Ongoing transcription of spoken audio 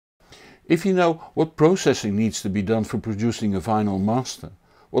If you know what processing needs to be done for producing a vinyl master,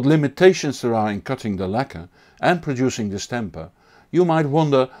 what limitations there are in cutting the lacquer and producing the stamper, you might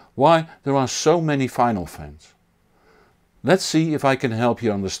wonder why there are so many vinyl fans. Let's see if I can help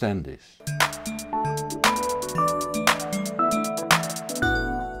you understand this.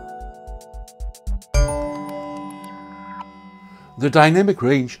 The dynamic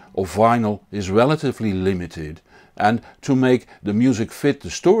range of vinyl is relatively limited, and to make the music fit the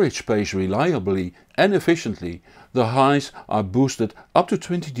storage space reliably and efficiently, the highs are boosted up to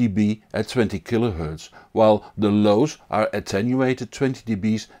 20 dB at 20 kHz, while the lows are attenuated 20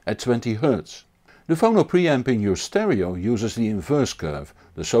 dB at 20 Hz. The phono preamp in your stereo uses the inverse curve,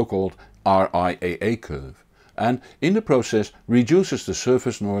 the so-called RIAA curve, and in the process reduces the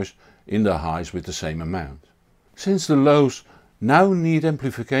surface noise in the highs with the same amount. Since the lows now need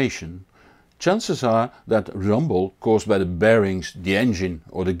amplification, chances are that rumble caused by the bearings, the engine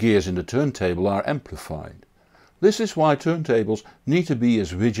or the gears in the turntable are amplified. This is why turntables need to be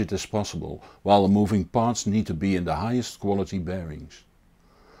as rigid as possible, while the moving parts need to be in the highest quality bearings.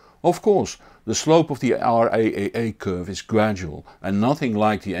 Of course, the slope of the RIAA curve is gradual and nothing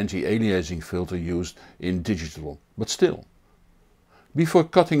like the anti-aliasing filter used in digital, but still. Before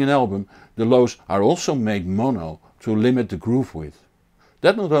cutting an album, the lows are also made mono to limit the groove width.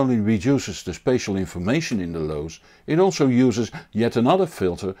 That not only reduces the spatial information in the lows, it also uses yet another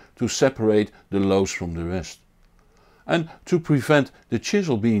filter to separate the lows from the rest. And to prevent the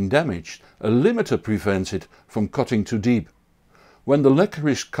chisel being damaged, a limiter prevents it from cutting too deep. When the lacquer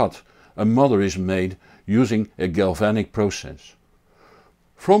is cut, a mother is made using a galvanic process.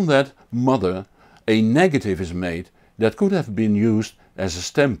 From that mother, a negative is made that could have been used as a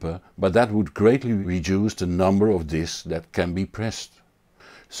stamper, but that would greatly reduce the number of discs that can be pressed.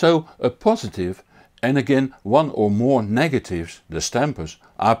 So a positive and again one or more negatives, the stampers,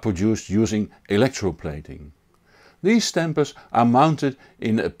 are produced using electroplating. These stampers are mounted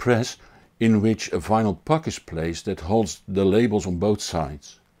in a press in which a vinyl puck is placed that holds the labels on both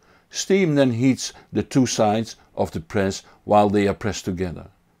sides. Steam then heats the two sides of the press while they are pressed together.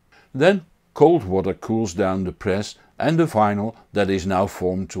 Then cold water cools down the press and the vinyl that is now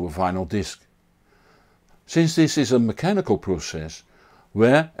formed to a vinyl disc. Since this is a mechanical process,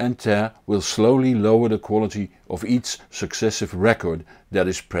 wear and tear will slowly lower the quality of each successive record that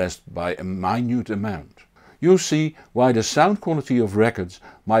is pressed by a minute amount. You'll see why the sound quality of records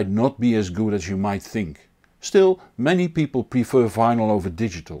might not be as good as you might think. Still, many people prefer vinyl over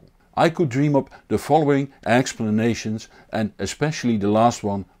digital. I could dream up the following explanations, and especially the last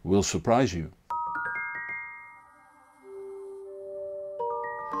one will surprise you.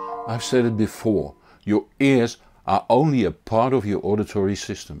 I've said it before, your ears are only a part of your auditory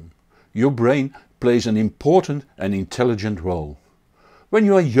system. Your brain plays an important and intelligent role. When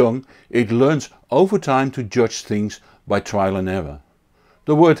you are young, it learns over time to judge things by trial and error.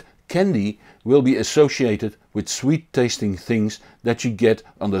 The word candy will be associated with sweet tasting things that you get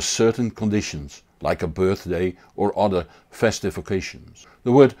under certain conditions, like a birthday or other festive occasions.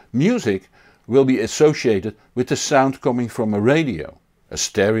 The word music will be associated with the sound coming from a radio, a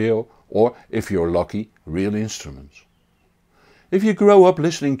stereo, or if you're lucky, real instruments. If you grow up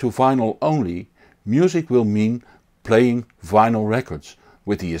listening to vinyl only, music will mean playing vinyl records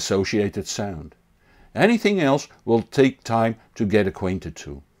with the associated sound. Anything else will take time to get acquainted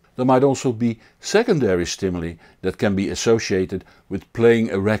to. There might also be secondary stimuli that can be associated with playing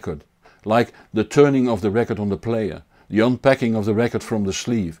a record, like the turning of the record on the player, the unpacking of the record from the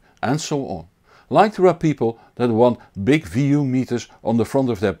sleeve, and so on. Like there are people that want big VU meters on the front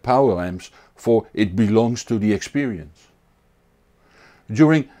of their power amps for it belongs to the experience.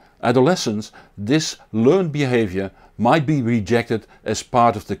 During adolescence, this learned behavior might be rejected as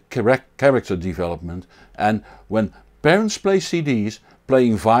part of the character development, and when parents play CDs,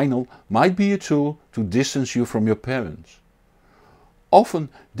 playing vinyl might be a tool to distance you from your parents. Often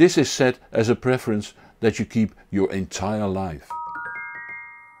this is set as a preference that you keep your entire life.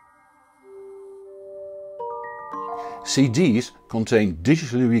 CDs contain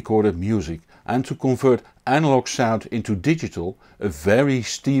digitally recorded music, and to convert analog sound into digital, a very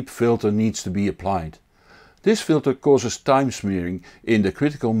steep filter needs to be applied. This filter causes time smearing in the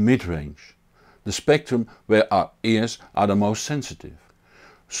critical mid-range, the spectrum where our ears are the most sensitive.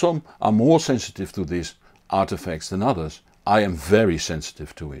 Some are more sensitive to these artifacts than others. I am very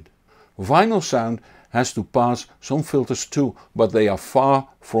sensitive to it. Vinyl sound has to pass some filters too, but they are far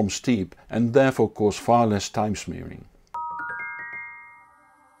from steep and therefore cause far less time smearing.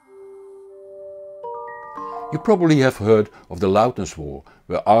 You probably have heard of the loudness war,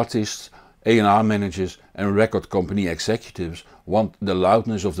 where artists A&R managers and record company executives want the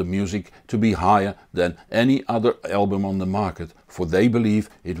loudness of the music to be higher than any other album on the market, for they believe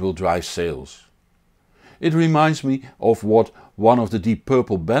it will drive sales. It reminds me of what one of the Deep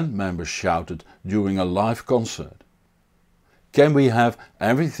Purple band members shouted during a live concert. Can we have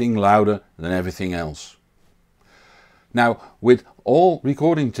everything louder than everything else? Now, with all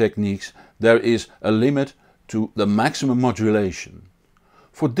recording techniques there is a limit to the maximum modulation.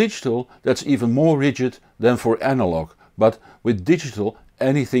 For digital that's even more rigid than for analog, but with digital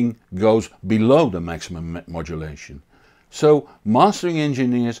anything goes below the maximum modulation. So mastering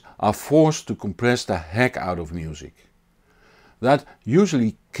engineers are forced to compress the heck out of music. That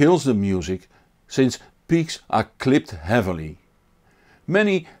usually kills the music, since peaks are clipped heavily.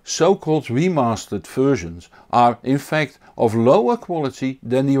 Many so-called remastered versions are in fact of lower quality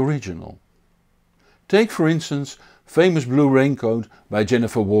than the original. Take for instance Famous Blue Raincoat by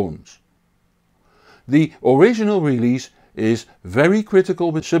Jennifer Warnes. The original release is very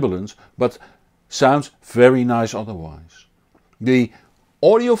critical with sibilants, but sounds very nice otherwise. The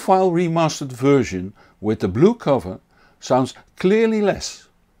audiophile remastered version with the blue cover sounds clearly less.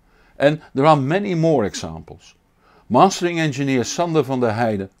 And there are many more examples. Mastering engineer Sander van der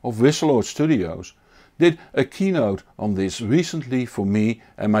Heijden of Wisseloord Studios did a keynote on this recently for me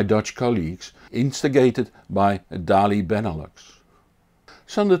and my Dutch colleagues, instigated by Dali Benelux.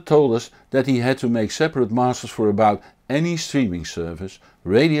 Sander told us that he had to make separate masters for about any streaming service,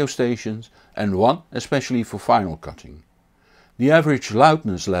 radio stations and one especially for vinyl cutting. The average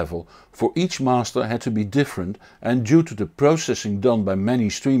loudness level for each master had to be different, and due to the processing done by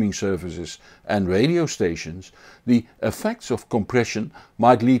many streaming services and radio stations, the effects of compression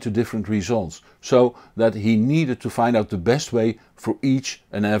might lead to different results, so that he needed to find out the best way for each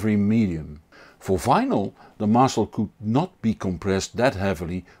and every medium. For vinyl the master could not be compressed that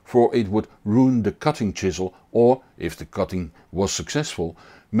heavily, for it would ruin the cutting chisel or, if the cutting was successful,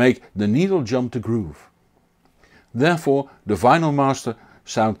 make the needle jump the groove. Therefore the vinyl master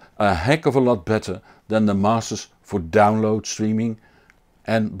sound a heck of a lot better than the masters for download, streaming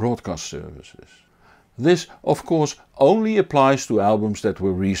and broadcast services. This of course only applies to albums that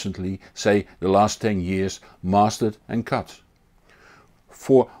were recently, say the last 10 years, mastered and cut.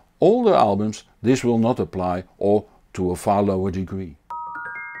 For older albums this will not apply, or to a far lower degree.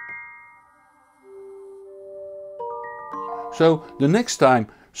 So the next time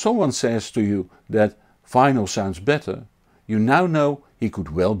someone says to you that vinyl sounds better, you now know he could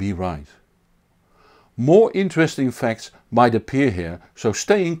well be right. More interesting facts might appear here, so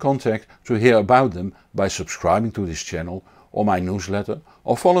stay in contact to hear about them by subscribing to this channel or my newsletter,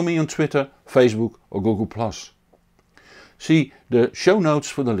 or follow me on Twitter, Facebook or Google+. See the show notes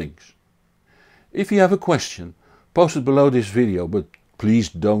for the links. If you have a question, post it below this video, but please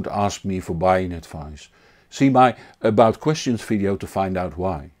don't ask me for buying advice. See my About Questions video to find out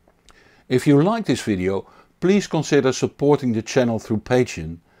why. If you like this video, please consider supporting the channel through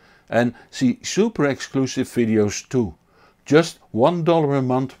Patreon and see super exclusive videos too. Just $1 a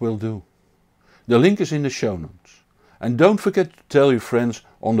month will do. The link is in the show notes. And don't forget to tell your friends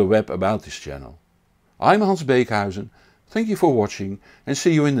on the web about this channel. I'm Hans Beekhuizen, thank you for watching and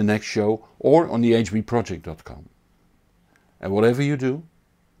see you in the next show or on thehbproject.com. And whatever you do,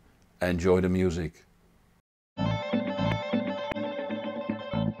 enjoy the music.